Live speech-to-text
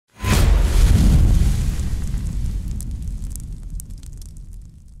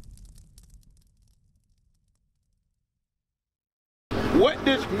what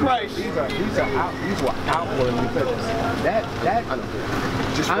does Christ? These were outward because that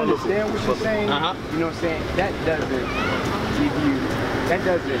I understand what you're saying. You know what I'm saying? That doesn't give you. That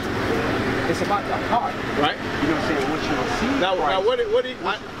doesn't. It's about the heart, right? You know what I'm saying? Once you receive Christ. Now what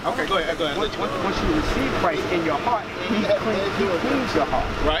okay, go ahead. Once you receive Christ in your heart, He cleans your heart.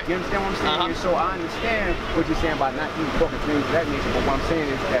 Right. You understand what I'm saying? And so I understand what you're saying about not eating pork and things of that nature. But what I'm saying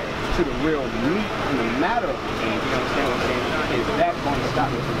is that to the real meat and the matter of the thing, you understand what I'm saying? Is that going to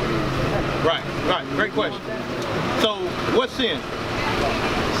stop us from getting into heaven? Right. Right. Great question. So, what's sin?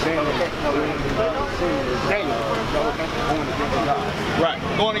 Sin is daily going against God. Right.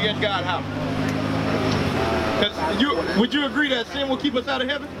 Going against God, how? Would you agree that sin will keep us out of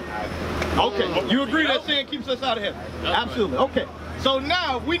heaven? Okay. You agree that sin keeps us out of heaven? Absolutely. Okay. So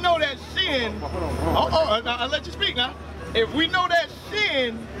now, if we know that sin, I'll let you speak now. If we know that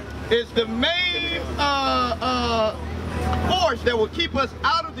sin is the main force that will keep us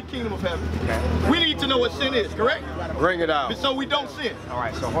out of the kingdom of heaven, we need to know what sin is, correct? Bring it out. So we don't sin. All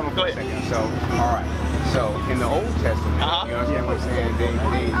right, so hold on for a second. So, all right. So in the Old Testament, you understand what I'm saying? They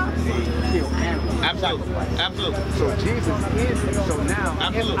kill animals. Absolutely. Absolutely. So Jesus is. So now,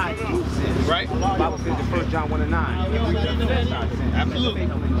 if I do sin, right? The Bible says in 1 John 1:9, if we confess our sins, absolutely,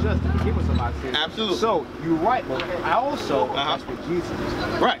 faithful and just to forgive us of our sins. Absolutely. So you're right, but I also that's what Jesus is.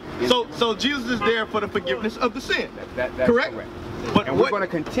 Right. So Jesus is there for the forgiveness of the sin. That's correct. But and we're going to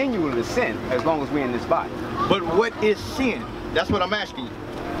continue to sin as long as we're in this body. But what is sin? That's what I'm asking you.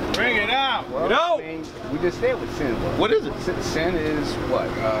 Bring it out. Well, no. I mean, we just said what sin was. What is it? Sin is what?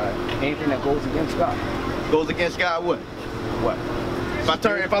 Anything that goes against God. Goes against God what? What?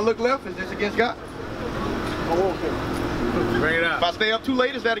 If I look left, is this against God? Oh, okay. Bring it out. If I stay up too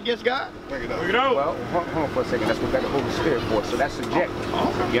late, is that against God? Bring it out. Bring it out. Well, hold on for a second. That's what we got the Holy Spirit for. So that's subjective.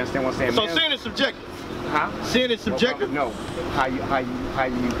 You understand what I'm saying? So sin is subjective. Huh? Sin is subjective? Well, no. How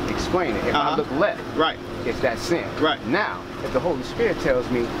you explain it. If I look left, right, it's that sin. Right. Now, if the Holy Spirit tells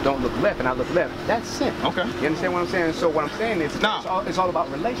me don't look left and I look left, that's sin. Okay. You understand what I'm saying? So what I'm saying is it's all about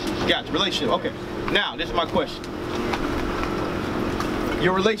relationship. Gotcha. Relationship. Okay. Now, this is my question.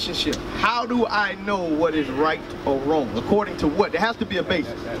 Your relationship. How do I know what is right or wrong? According to what? There has to be a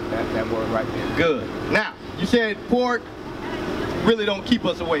basis. That word right there. Good. Now, you said pork really don't keep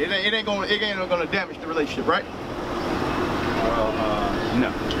us away. It ain't gonna damage the relationship, right?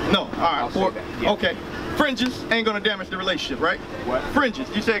 No. No. All right. Pork. Yeah. Okay. Fringes ain't gonna damage the relationship, right? What? Fringes.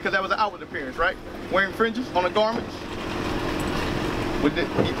 You said because that was an outward appearance, right? Wearing fringes on the garments.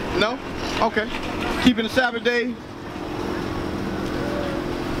 No? Okay. Keeping the Sabbath day.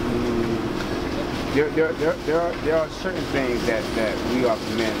 There are certain things that we are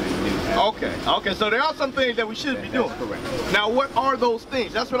commanded to do. Okay, so there are some things that we should be doing. That's correct. Now, what are those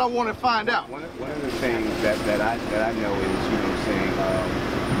things? That's what I want to find out. One of the things that I know is, you know what I'm saying,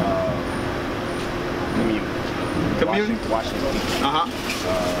 community. Washing feet.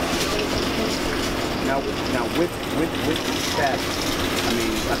 Now with the Sabbath, I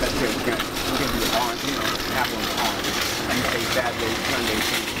mean, like I said, we're gonna do orange, you know, apple and orange. You say Saturday, Sunday,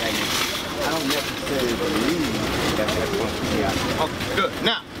 things like that. I don't necessarily believe that's going to be out there. Okay, good.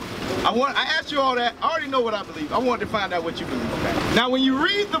 Now, I asked you all that. I already know what I believe. I wanted to find out what you believe. Okay. Now, when you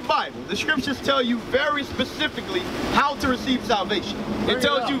read the Bible, the scriptures tell you very specifically how to receive salvation. It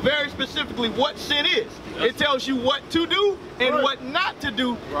tells you very specifically what sin is. It tells you what to do and what not to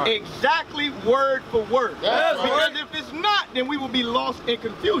do, exactly word for word. Because if it's not, then we will be lost in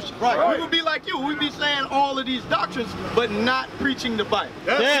confusion. We will be like you. We'll be saying all of these doctrines, but not preaching the Bible.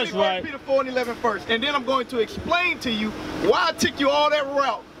 That's right. Peter 4:11 first, and then I'm going to explain to you why I took you all that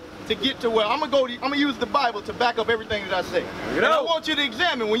route to get to where I'm gonna use the Bible to back up everything that I say. And I want you to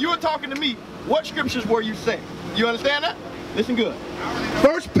examine, when you were talking to me, what scriptures were you saying? You understand that? Listen good.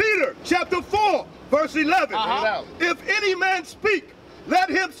 1 Peter chapter 4, verse 11. If any man speak, let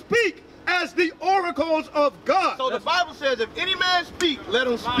him speak as the oracles of God. So the Bible says, if any man speak, let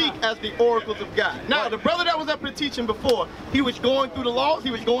him speak as the oracles of God. Now, the brother that was up here teaching before, he was going through the laws,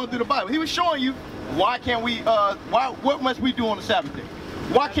 he was going through the Bible. He was showing you, why can't we, what must we do on the Sabbath day?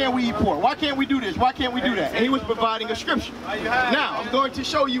 Why can't we eat pork? Why can't we do this? Why can't we do that? And he was providing a scripture. Now, I'm going to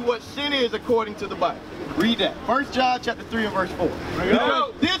show you what sin is according to the Bible. Read that. 1 John chapter 3 and verse 4.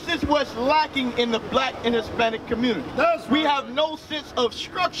 Because this is what's lacking in the black and Hispanic community. We have no sense of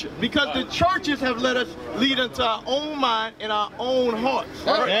structure because the churches have let us lead into our own mind and our own hearts.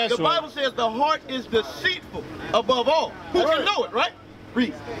 The Bible says the heart is deceitful above all. Who can know it, right?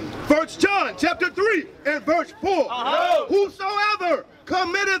 Read. 1 John chapter 3 and verse 4. Whosoever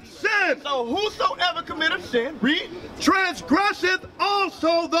committeth sin. So whosoever committeth sin, read. Transgresseth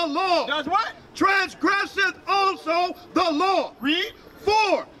also the law. Does what? Transgresseth also the law. Read.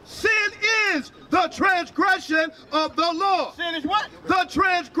 For sin is the transgression of the law. Sin is what? The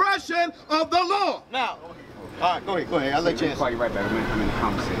transgression of the law. Now, all right, go ahead. I'll let you answer. Call you right back. I'm in the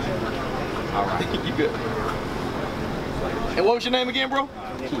conversation. All right. You good. And what was your name again, bro?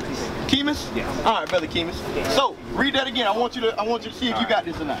 Keemus? Yes. All right, brother Keemus. So, read that again. I want you to see if you got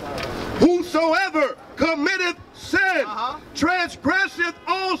this or not. Whosoever committeth sin transgresseth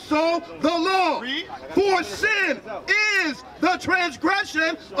also the law. Read. For sin is the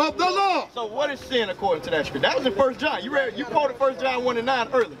transgression of the law. So what is sin according to that scripture? That was in 1 John. You quoted 1 John 1 and 9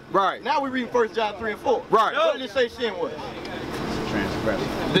 earlier. Right. Now we read 1 John 3 and 4. Right. What did it say sin was?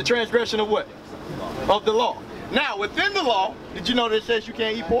 Transgression. The transgression of what? Of the law. Now, within the law, did you know that it says you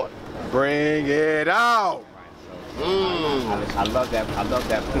can't eat pork? Bring it out. I love that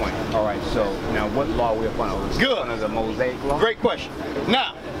point. All right, so now what law we're upon? Good. Under the Mosaic law? Great question.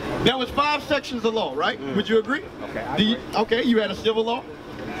 Now, there was 5 sections of law, right? Would you agree? Okay, Okay, you had a civil law,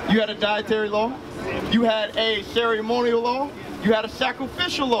 you had a dietary law, you had a ceremonial law, you had a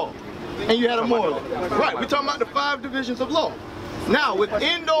sacrificial law, and you had a moral law. Right, we're talking about the 5 divisions of law. Now,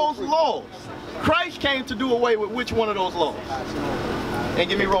 within those laws, Christ came to do away with which one of those laws? And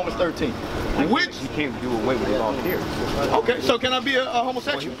give me Romans 13. Which? You can't do away with the law here. Okay, so can I be a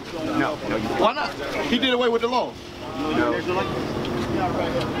homosexual? No, you can't. Why not? He did away with the laws. No.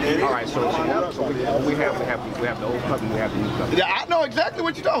 All right, so we have the old covenant, we have the new covenant. Yeah, I know exactly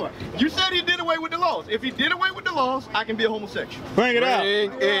what you're talking about. You said he did away with the laws. If he did away with the laws, I can be a homosexual. Bring it out.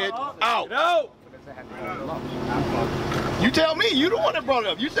 Bring it out. No. You tell me. You the one that brought it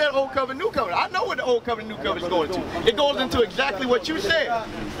up. You said old covenant, new covenant. I know what the old covenant, new covenant is going to. It goes into exactly what you said.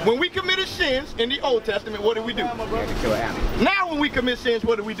 When we committed sins in the Old Testament, what did we do? Now when we commit sins,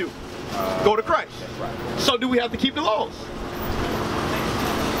 what do we do? Go to Christ. So do we have to keep the laws?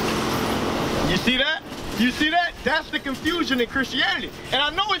 You see that? You see that? That's the confusion in Christianity. And I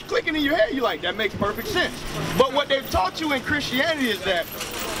know it's clicking in your head. You're like, that makes perfect sense. But what they've taught you in Christianity is that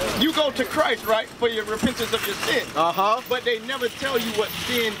you go to Christ, right, for your repentance of your sin. But they never tell you what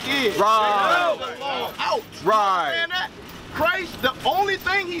sin is. Right. They leave the law out. Right. You understand that? Christ, the only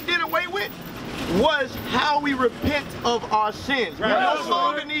thing he did away with was how we repent of our sins. We no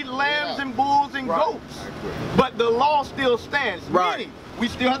longer need lambs and bulls and goats. But the law still stands. Meaning, we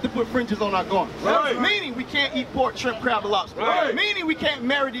still have to put fringes on our garments. Meaning we can't eat pork, shrimp, crab, and lobster. Meaning we can't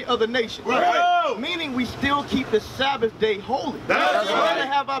marry the other nations. Meaning we still keep the Sabbath day holy. That's right. To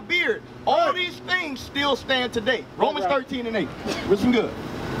have our beard. All these things still stand today. Romans 13 and 8. Listen good.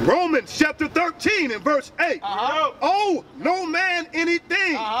 Romans chapter 13 and verse 8. Owe no man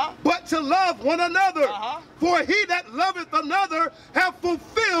anything but to love one another. For he that loveth another hath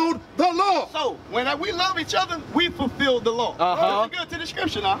fulfilled the law. So, when we love each other, we fulfill the law. Listen good to the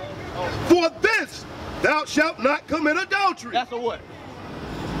scripture now. For this, thou shalt not commit adultery. That's a what?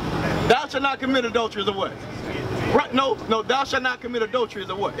 Thou shalt not commit adultery is a what? Right? No, thou shalt not commit adultery is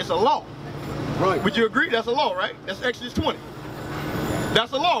a what? It's a law. Right. Would you agree? That's a law, right? That's Exodus 20.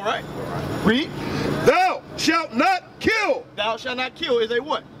 That's a law, right? Read. Thou shalt not kill. Thou shalt not kill is a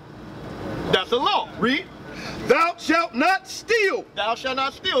what? That's a law. Read. Thou shalt not steal. Thou shalt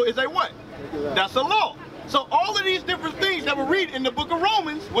not steal is a what? That's a law. So all of these different things that we read in the book of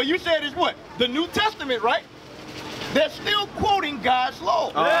Romans, what you said is what? The New Testament, right? They're still quoting God's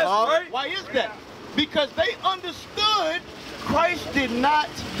law. Right. Why is that? Because they understood Christ did not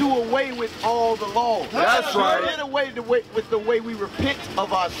do away with all the laws. That's right. He did away with the way we repent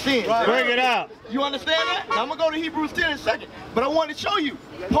of our sins. Bring it out. You understand that? Now I'm going to go to Hebrews 10 in a second. But I want to show you,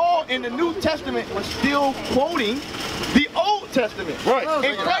 Paul in the New Testament was still quoting the Old Testament. Right.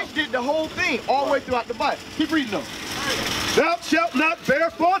 And Christ did the whole thing all the way throughout the Bible. Keep reading them. Thou shalt not bear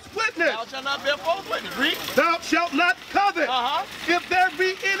false witness. Thou shalt not bear false witness. Read. Thou shalt not covet. If there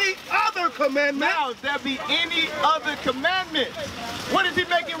be any other commandment. Now, if there be any other commandment, what is he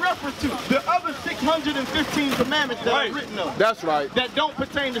making reference to? The other 615 commandments that are written of. That's right. That don't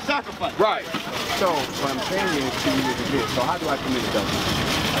pertain to sacrifice. Right. So what I'm saying is to you is this. So how do I commit adultery?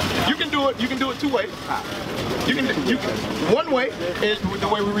 You can do it. You can do it 2 ways. One way is the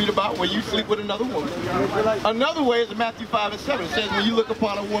way we read about where you sleep with another woman. Another way is Matthew 5 and 7. It says when you look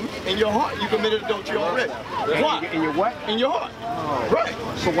upon a woman in your heart, you committed adultery already. Why? In your what? In your heart. Oh. Right.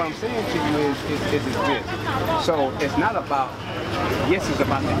 So what I'm saying to you is this. So it's not about, yes, it's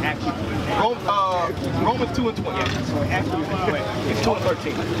about the action. Romans 2 and 20. Yeah, so actually it's 2 and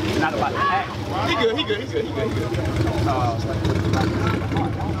 13. It's not about the act. He good.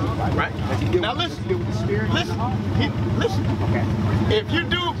 Right? Now listen. Listen. Okay. If you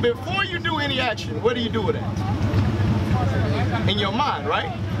do, before you do any action, what do you do with that? In your mind,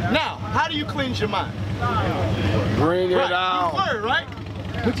 right? Now, how do you cleanse your mind? Bring it Right, out. through word, right?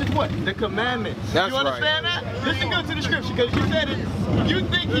 Which is what? The commandments. That's you understand that? Listen good to the scripture, because you said it. You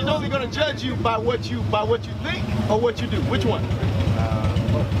think he's only going to judge you by what you think or what you do? Which one?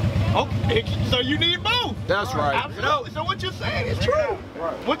 Okay, so you need both. That's right. Absolutely. So what you're saying is true.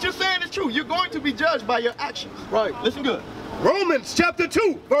 What you're saying is true. You're going to be judged by your actions. Right. Listen good. Romans chapter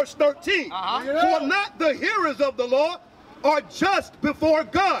 2, verse 13. For not the hearers of the law are just before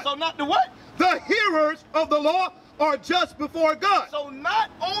God. So not the what? The hearers of the law are just before God. So not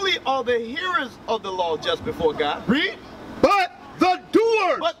only are the hearers of the law just before God, read, but the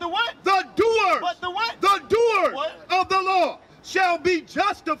doers. but the what? The doers. But the what? The doers What? of the law shall be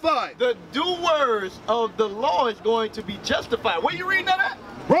justified. The doers of the law is going to be justified. Where you reading that at?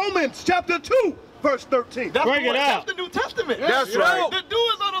 Romans chapter 2, verse 13. That's Bring the it what? out. That's the New Testament. That's right. The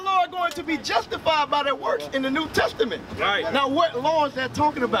doers of the law are going to be justified by their works in the New Testament. Right. Now, what law is that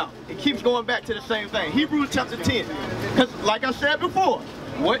talking about? It keeps going back to the same thing. Hebrews chapter 10. Because, like I said before,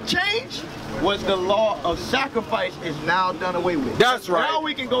 what changed was the law of sacrifice is now done away with. That's right. Now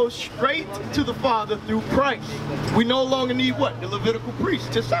we can go straight to the Father through Christ. We no longer need what? The Levitical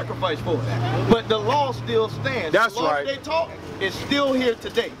priest to sacrifice for us. But the law still stands. That's the law right. they taught is still here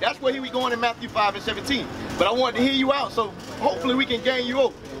today. That's where he was going in Matthew 5 and 17. But I wanted to hear you out, so hopefully we can gain you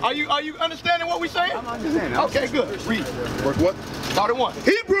over. Are you understanding what we're saying? I'm understanding. Okay, good. Read. Verse what? Start at 1.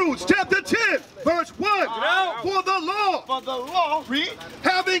 Hebrews chapter 10, verse 1. For the law, For the law, read.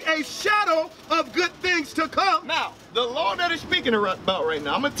 having a shadow of good things to come. Now, the law that it's speaking about right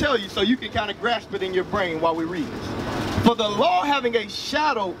now, I'm going to tell you so you can kind of grasp it in your brain while we read this. For the law having a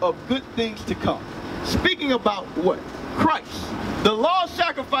shadow of good things to come. Speaking about what? Christ. The law's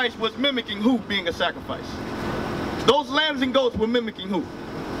sacrifice was mimicking who being a sacrifice? Those lambs and goats were mimicking who?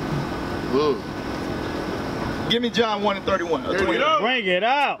 Give me John 1 and 31. Or 29. Bring it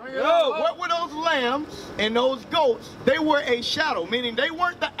out. What were those lambs and those goats? They were a shadow, meaning they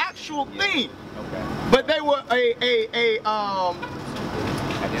weren't the actual thing, but they were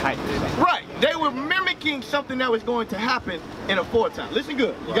right. They were mimicking something that was going to happen in a foretime. Listen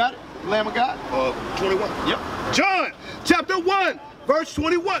good. You got it? Lamb of God? 21. Yep. John chapter 1, verse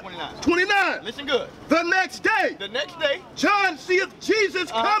 21. 29. Listen good. The next day, The next day, John seeth Jesus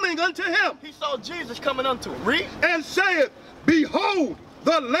coming unto him, he saw Jesus coming unto him. Read. and saith, Behold,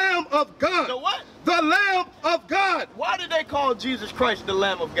 the Lamb of God. The what? The Lamb of God. Why did they call Jesus Christ the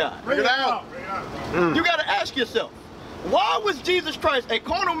Lamb of God? Bring it out. You got to ask yourself, why was Jesus Christ, a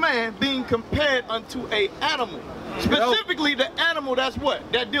carnal man, being compared unto a animal? Specifically the animal that's what?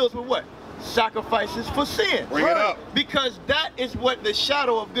 That deals with what? Sacrifices for sin. Bring it up. Because that is what the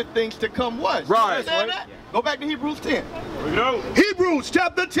shadow of good things to come was. You Right. understand that? Go back to Hebrews 10. Hebrews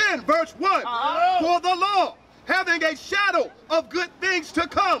chapter 10, verse 1. Uh-huh. For the law, having a shadow of good things to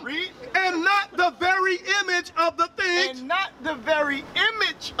come, Read. and not the very image of the things. And not the very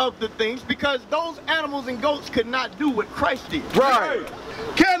image of the things, because those animals and goats could not do what Christ did. Right.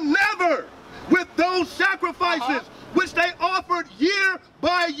 Can never, with those sacrifices which they offered year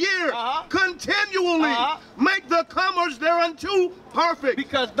by year, continually, make the comers thereunto perfect.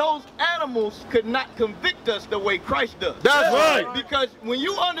 Because those animals could not convict us the way Christ does. That's right. Because when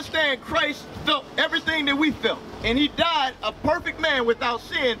you understand Christ felt everything that we felt, and he died a perfect man without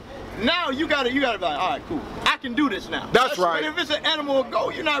sin, now you gotta be like, all right, cool, I can do this now. That's right. But if it's an animal or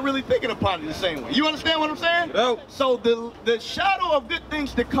goat, you're not really thinking upon it the same way. You understand what I'm saying? Nope. So the shadow of good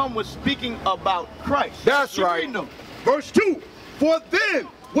things to come was speaking about Christ. That's Keep right. reading them. Verse 2, for then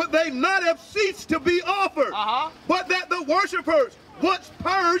would they not have ceased to be offered, but that the worshipers, once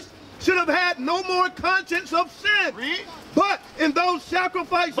purged, should have had no more conscience of sin. Read. But in those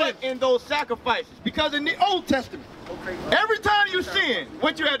sacrifices, Because in the Old Testament, every time you sin,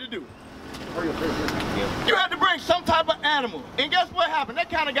 what you had to do? You had to bring some type of animal. And guess what happened? That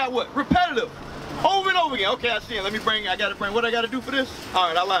kind of got what? Repetitive. Over and over again. Okay, I see it. I gotta bring, what I gotta do for this? All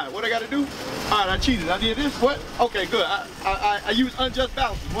right, I lied. What I gotta do? All right, I cheated. I did this. What? Okay, good. I used unjust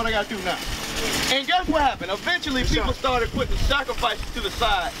balances. What I gotta do now? And guess what happened? Eventually, people started putting sacrifices to the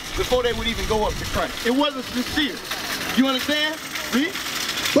side before they would even go up to Christ. It wasn't sincere. You understand? Read.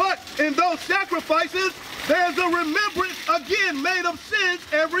 but in those sacrifices, there's a remembrance again made of sins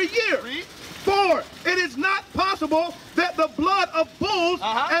every year. Read. For it is not possible that the blood of bulls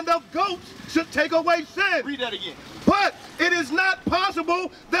and of goats should take away sin. Read that again. But it is not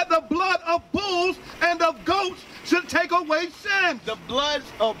possible that the blood of bulls and of goats should take away sin. The bloods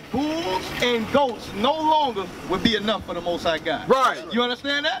of bulls and goats no longer would be enough for the Most High God. Right. You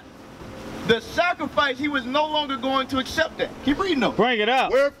understand that? The sacrifice, he was no longer going to accept that. Keep reading though. Bring it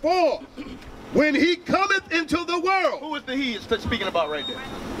out. Wherefore, when he cometh into the world. Who is the he is speaking about right there?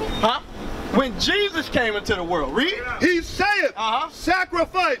 Huh? When Jesus came into the world, read. He saith,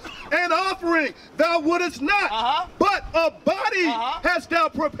 sacrifice and offering thou wouldest not, but a body hast thou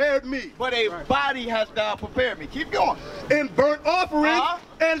prepared me. But a body hast thou prepared me. Keep going. In burnt offerings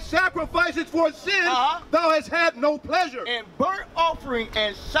and sacrifices for sin thou hast had no pleasure. In burnt offering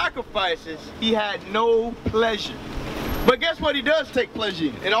and sacrifices he had no pleasure. But guess what he does take pleasure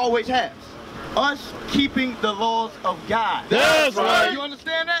in? It always has. Us keeping the laws of God. That's right. You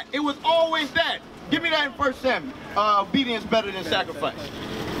understand that? It was always that. Give me that in 1 Samuel. Obedience better than sacrifice.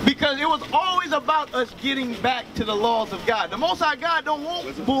 Because it was always about us getting back to the laws of God. The Most High God don't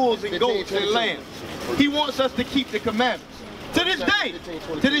want bulls and goats and lambs. He wants us to keep the commandments. To this day,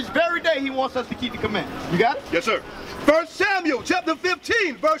 to this very day, he wants us to keep the commandments. You got it? Yes, sir. 1 Samuel chapter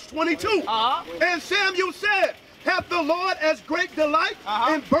 15, verse 22. And Samuel said, hath the Lord as great delight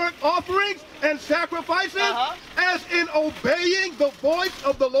in burnt offerings and sacrifices as in obeying the voice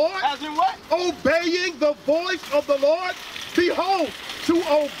of the Lord? As in what? Obeying the voice of the Lord. Behold, to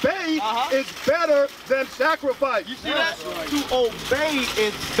obey is better than sacrifice. You see that? To obey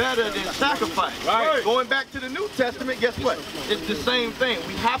is better than sacrifice. Right. Going back to the New Testament, guess what? It's the same thing.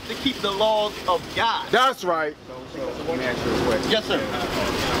 We have to keep the laws of God. That's right. So let me ask you a question. Yes, sir.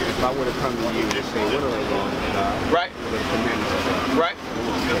 If I would have come to you and say, what are the laws of God? Right. What are the commandments of God? Right.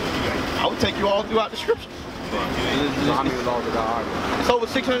 I would take you all throughout the scriptures. So how many laws of God are there? It's over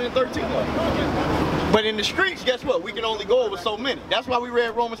 613. But in the streets, guess what? We can only go over so many. That's why we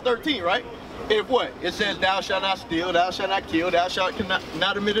read Romans 13, right? If what? It says, thou shalt not steal, thou shalt not kill, thou shalt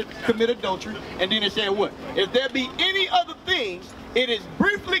not commit adultery. And then it said what? If there be any other things, it is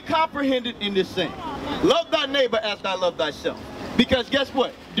briefly comprehended in this saying. Love thy neighbor as thou love thyself. Because guess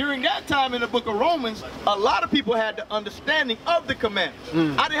what? During that time in the book of Romans, a lot of people had the understanding of the commandments.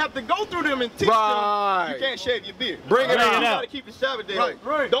 I didn't have to go through them and teach them. You can't shave your beard. Bring it out. You got to keep the Sabbath day.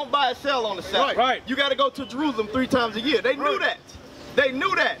 Don't buy and sell on the Sabbath. You got to go to Jerusalem 3 times a year. They knew that. They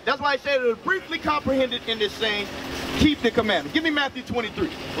knew that. That's why I said it was briefly comprehended in this saying, keep the commandment. Give me Matthew 23.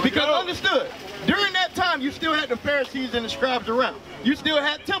 Because understood, during that time, you still had the Pharisees and the scribes around. You still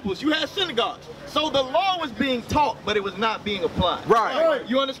had temples. You had synagogues. So the law was being taught, but it was not being applied. Right.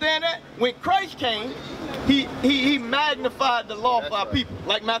 You understand that? When Christ came, he magnified the law for our people,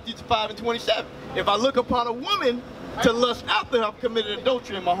 like Matthew 5:27. If I look upon a woman to lust after her, I've committed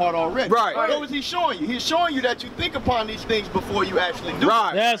adultery in my heart already. Right. What was he showing you? He's showing you that you think upon these things before you actually do.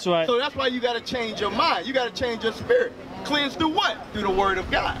 Right. That's right. So that's why you got to change your mind. You got to change your spirit. Cleanse through what? Through the word of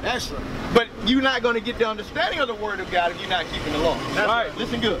God. That's right. But you're not going to get the understanding of the word of God if you're not keeping the law. That's right.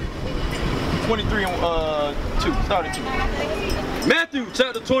 Listen good. 23 and 2. Start at 2. Matthew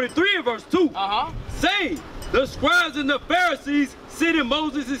chapter 23 and verse 2. Saying, the scribes and the Pharisees sit in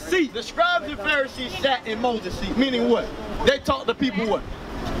Moses' seat. The scribes and Pharisees sat in Moses' seat. Meaning what? They taught the people what?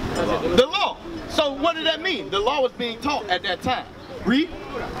 The law. So what did that mean? The law was being taught at that time. Read.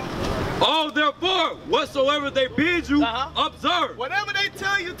 All therefore, whatsoever they bid you, observe. Whatever they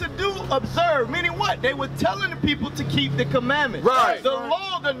tell you to do, observe. Meaning what? They were telling the people to keep the commandments. Right. The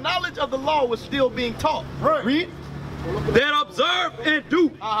law, the knowledge of the law was still being taught. Right. Read. That observe and do.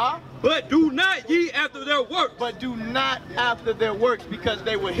 But do not ye after their works. But do not after their works, because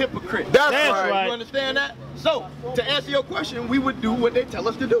they were hypocrites. That's right. You understand that? So, to answer your question, we would do what they tell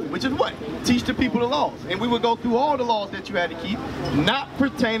us to do, which is what? Teach the people the laws. And we would go through all the laws that you had to keep, not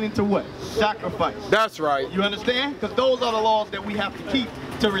pertaining to what? Sacrifice. That's right. You understand? Because those are the laws that we have to keep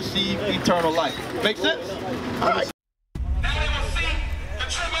to receive eternal life. Make sense? All right. Now they will see the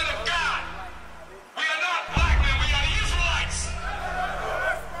true men of God. We are not black men, we are the Israelites.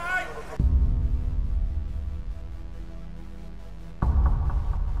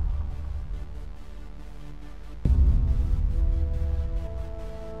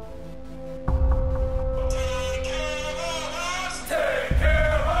 Take care of us. Take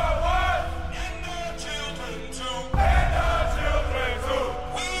care of us. And our children too. And our children too.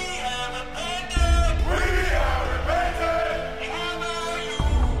 We have abandoned. We have abandoned. How are you?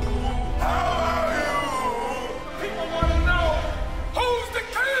 How are you? People want to know, who's the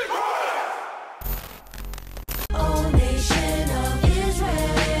king? O nation of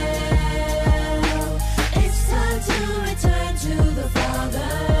Israel, it's time to return to the Father.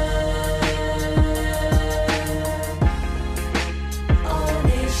 O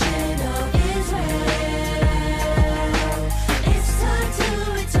nation of Israel, it's time to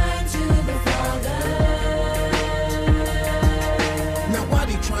return to the Father. Now why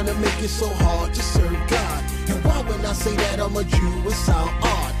they trying to make it so hard to serve God? And why when I say that I'm a Jew it sound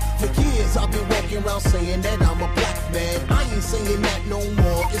odd? For years I've been walking around saying that I'm a black man. I ain't saying that no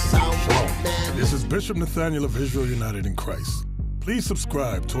more, it sounds wrong, man. This is Bishop Nathaniel of Israel United in Christ. Please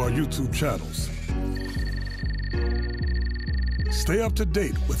subscribe to our YouTube channels. Stay up to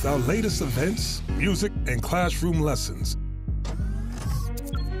date with our latest events, music, and classroom lessons.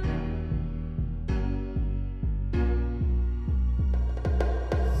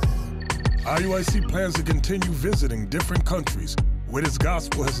 IUIC plans to continue visiting different countries where this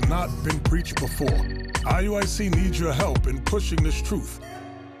gospel has not been preached before. IUIC needs your help in pushing this truth.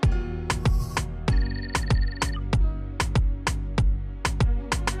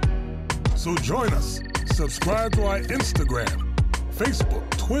 So join us. Subscribe to our Instagram, Facebook,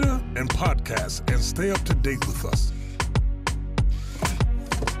 Twitter, and podcasts, and stay up to date with us.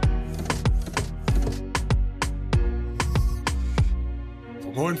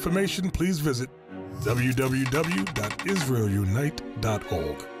 For more information, please visit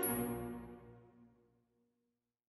www.israelunite.org.